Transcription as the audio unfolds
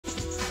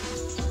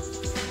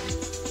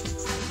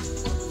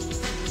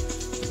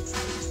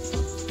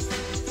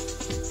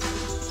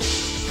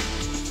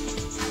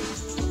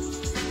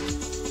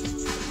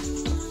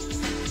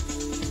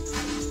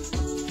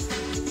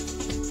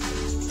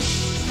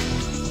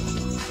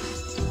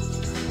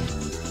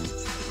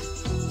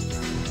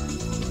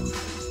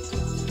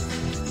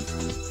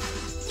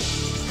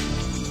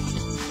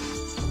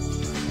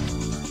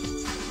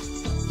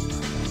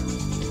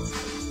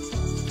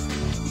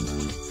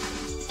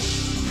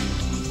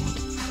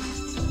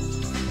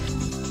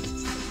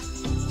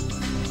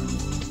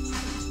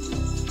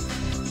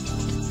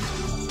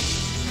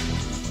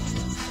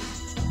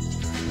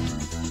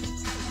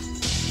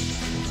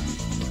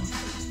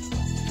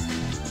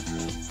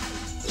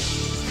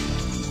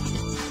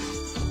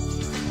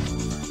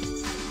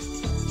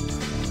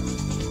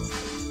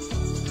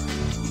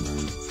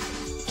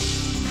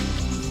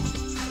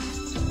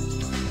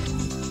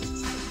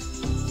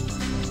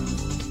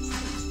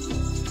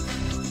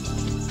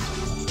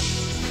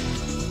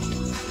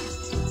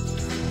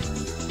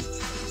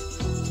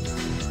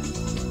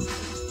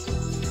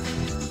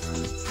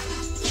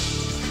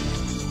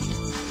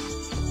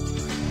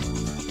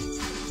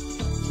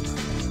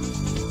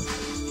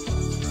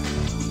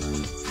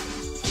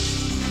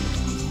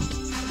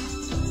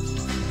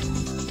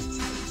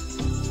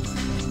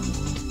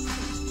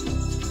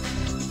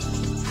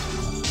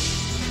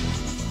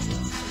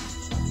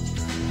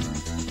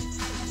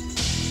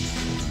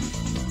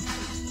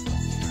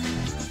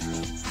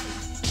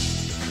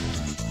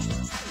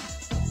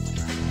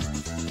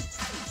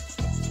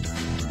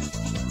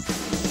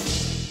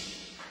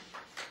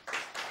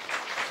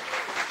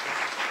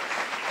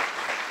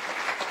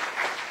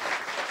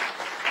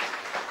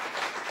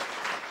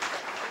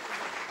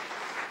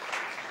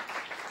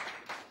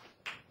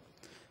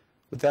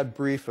With that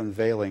brief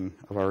unveiling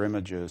of our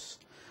images,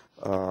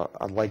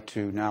 I'd like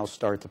to now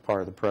start the part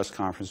of the press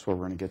conference where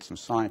we're going to get some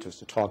scientists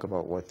to talk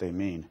about what they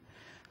mean.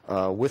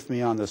 With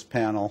me on this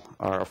panel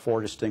are 4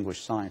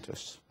 distinguished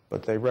scientists,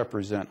 but they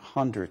represent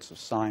hundreds of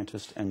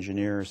scientists,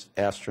 engineers,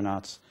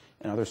 astronauts,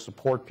 and other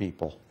support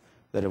people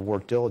that have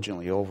worked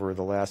diligently over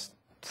the last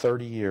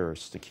 30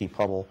 years to keep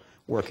Hubble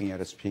working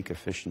at its peak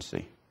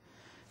efficiency.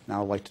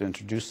 Now I'd like to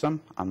introduce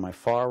them. On my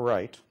far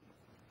right,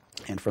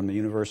 and from the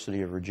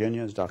University of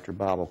Virginia, is Dr.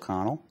 Bob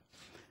O'Connell,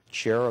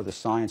 Chair of the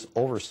Science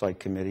Oversight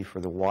Committee for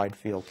the Wide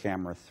Field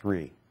Camera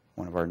 3,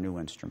 one of our new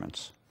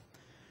instruments.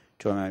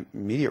 To my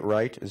immediate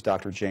right is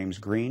Dr. James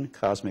Green,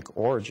 Cosmic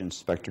Origin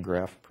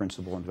Spectrograph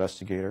Principal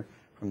Investigator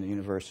from the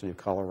University of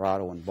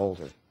Colorado in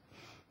Boulder.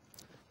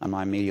 On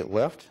my immediate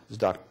left is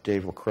Dr.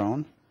 Dave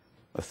LaCrone,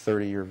 a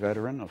 30-year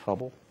veteran of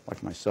Hubble,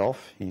 like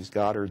myself. He's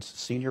Goddard's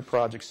Senior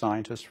Project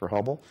Scientist for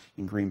Hubble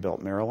in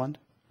Greenbelt, Maryland.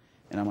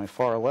 And on my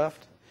far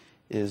left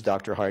is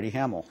Dr. Heidi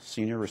Hamill,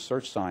 Senior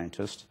Research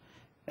Scientist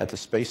at the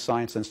Space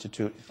Science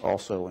Institute,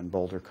 also in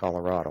Boulder,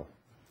 Colorado.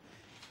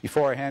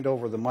 Before I hand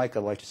over the mic, I'd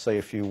like to say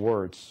a few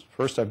words.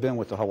 First, I've been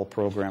with the Hubble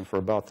program for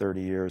about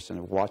 30 years and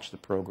have watched the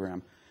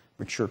program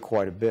mature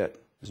quite a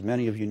bit. As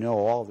many of you know,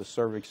 all of the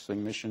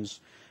servicing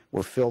missions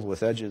were filled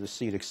with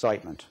edge-of-the-seat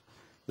excitement.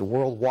 The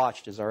world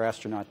watched as our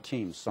astronaut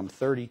teams, some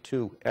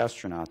 32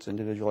 astronauts,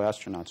 individual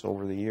astronauts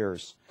over the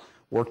years,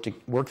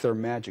 worked their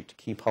magic to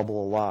keep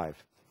Hubble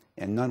alive.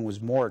 And none was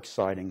more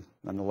exciting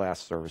than the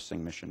last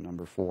servicing mission,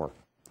 number 4,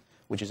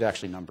 which is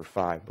actually number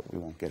 5, but we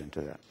won't get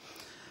into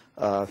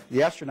that.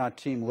 The astronaut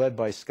team, led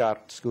by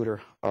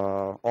Scooter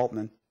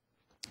Altman,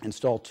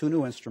 installed 2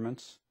 new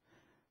instruments.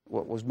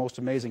 What was most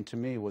amazing to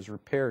me was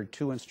repaired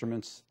 2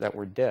 instruments that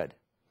were dead,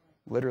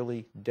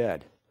 literally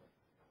dead.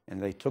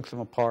 And they took them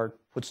apart,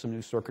 put some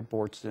new circuit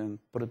boards in,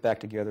 put it back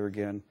together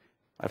again,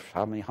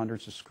 how many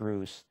hundreds of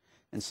screws,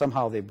 and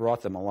somehow they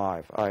brought them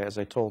alive. As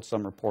I told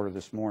some reporter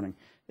this morning,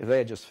 if they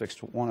had just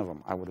fixed one of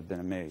them, I would have been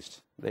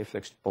amazed. They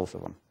fixed both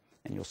of them,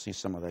 and you'll see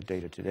some of that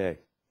data today.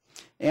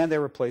 And they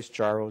replaced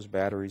gyros,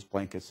 batteries,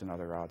 blankets, and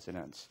other odds and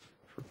ends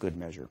for good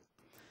measure.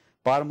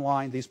 Bottom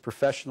line, these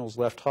professionals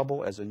left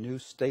Hubble as a new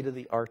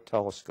state-of-the-art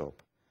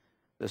telescope.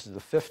 This is the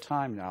 5th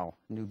time now,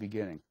 new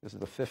beginning. This is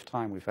the 5th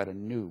time we've had a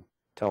new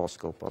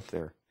telescope up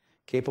there,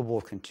 capable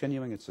of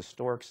continuing its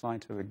historic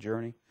scientific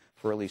journey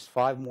for at least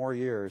 5 more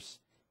years,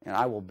 and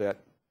I will bet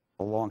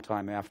a long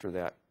time after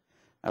that.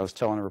 I was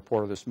telling a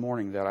reporter this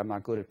morning that I'm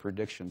not good at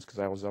predictions because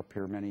I was up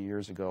here many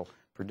years ago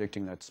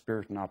predicting that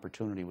Spirit and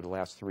Opportunity would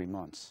last 3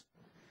 months,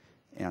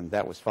 and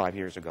that was 5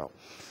 years ago.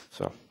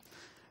 So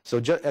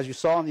as you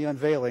saw in the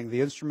unveiling,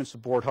 the instruments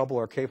aboard Hubble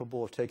are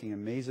capable of taking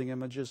amazing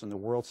images, and the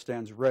world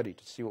stands ready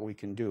to see what we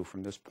can do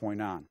from this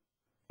point on.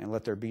 And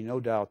let there be no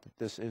doubt that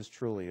this is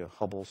truly a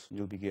Hubble's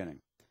new beginning.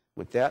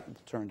 With that, we'll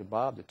turn to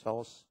Bob to tell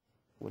us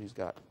what he's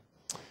got.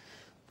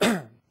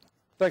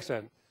 Thanks,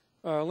 Ed.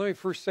 Let me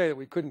first say that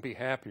we couldn't be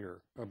happier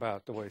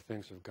about the way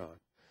things have gone.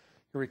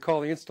 You recall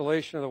the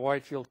installation of the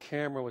wide field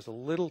camera was a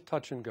little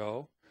touch and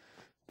go,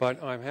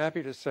 but I'm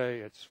happy to say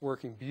it's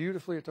working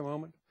beautifully at the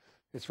moment.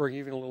 It's working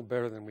even a little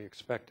better than we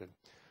expected.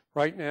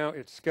 Right now,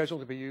 it's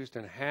scheduled to be used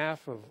in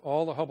half of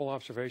all the Hubble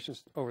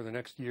observations over the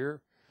next year,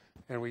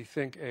 and we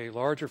think a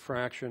larger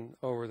fraction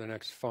over the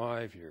next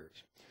 5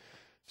 years.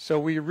 So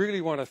we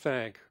really want to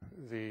thank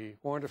the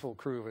wonderful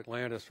crew of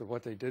Atlantis for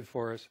what they did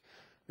for us,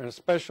 and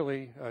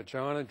especially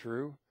John and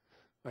Drew.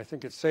 I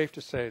think it's safe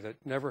to say that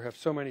never have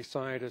so many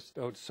scientists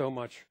owed so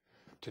much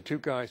to 2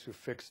 guys who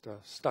fixed a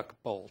stuck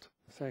bolt.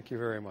 Thank you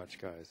very much,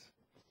 guys.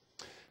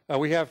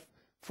 We have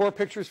 4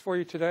 pictures for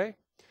you today.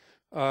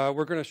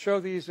 We're going to show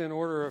these in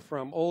order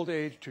from old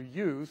age to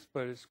youth,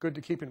 but it's good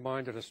to keep in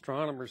mind that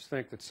astronomers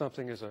think that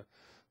something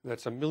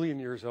that's 1 million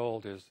years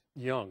old is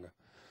young.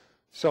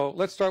 So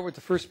let's start with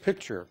the first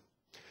picture.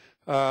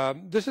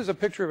 This is a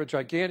picture of a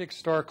gigantic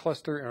star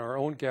cluster in our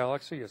own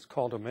galaxy. It's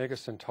called Omega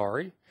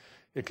Centauri.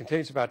 It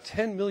contains about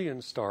 10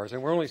 million stars,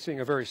 and we're only seeing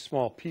a very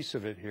small piece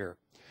of it here.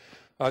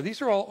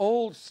 These are all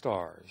old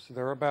stars.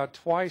 They're about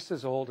twice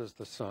as old as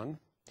the Sun.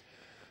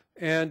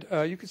 And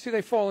you can see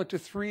they fall into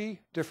 3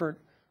 different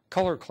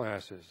color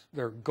classes.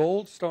 They're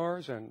gold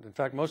stars, and in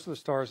fact, most of the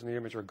stars in the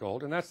image are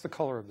gold, and that's the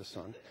color of the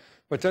Sun.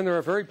 But then there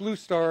are very blue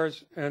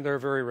stars, and there are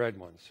very red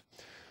ones.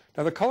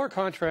 Now, the color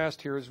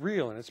contrast here is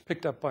real, and it's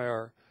picked up by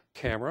our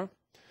camera.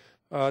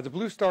 The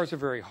blue stars are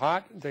very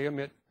hot. They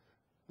emit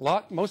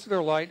most of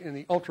their light in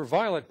the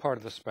ultraviolet part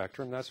of the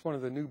spectrum. That's one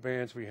of the new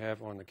bands we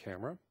have on the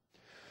camera,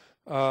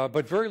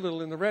 but very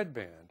little in the red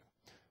band.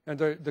 And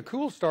the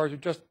cool stars are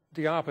just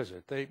the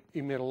opposite. They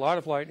emit a lot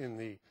of light in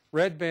the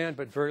red band,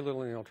 but very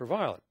little in the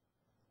ultraviolet.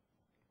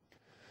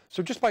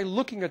 So just by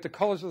looking at the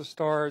colors of the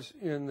stars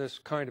in this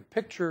kind of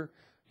picture,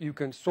 you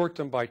can sort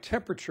them by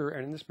temperature,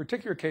 and in this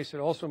particular case, it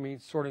also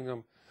means sorting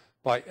them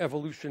by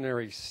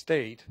evolutionary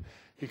state,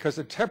 because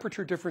the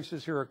temperature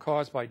differences here are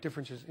caused by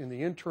differences in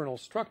the internal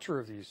structure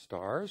of these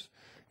stars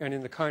and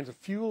in the kinds of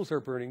fuels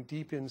they're burning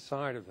deep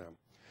inside of them.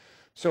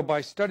 So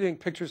by studying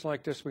pictures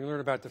like this, we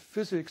learn about the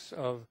physics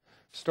of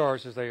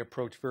stars as they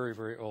approach very,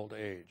 very old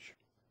age.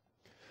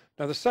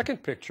 Now, the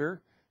second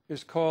picture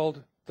is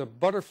called the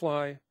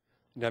Butterfly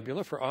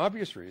Nebula for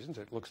obvious reasons.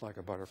 It looks like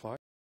a butterfly.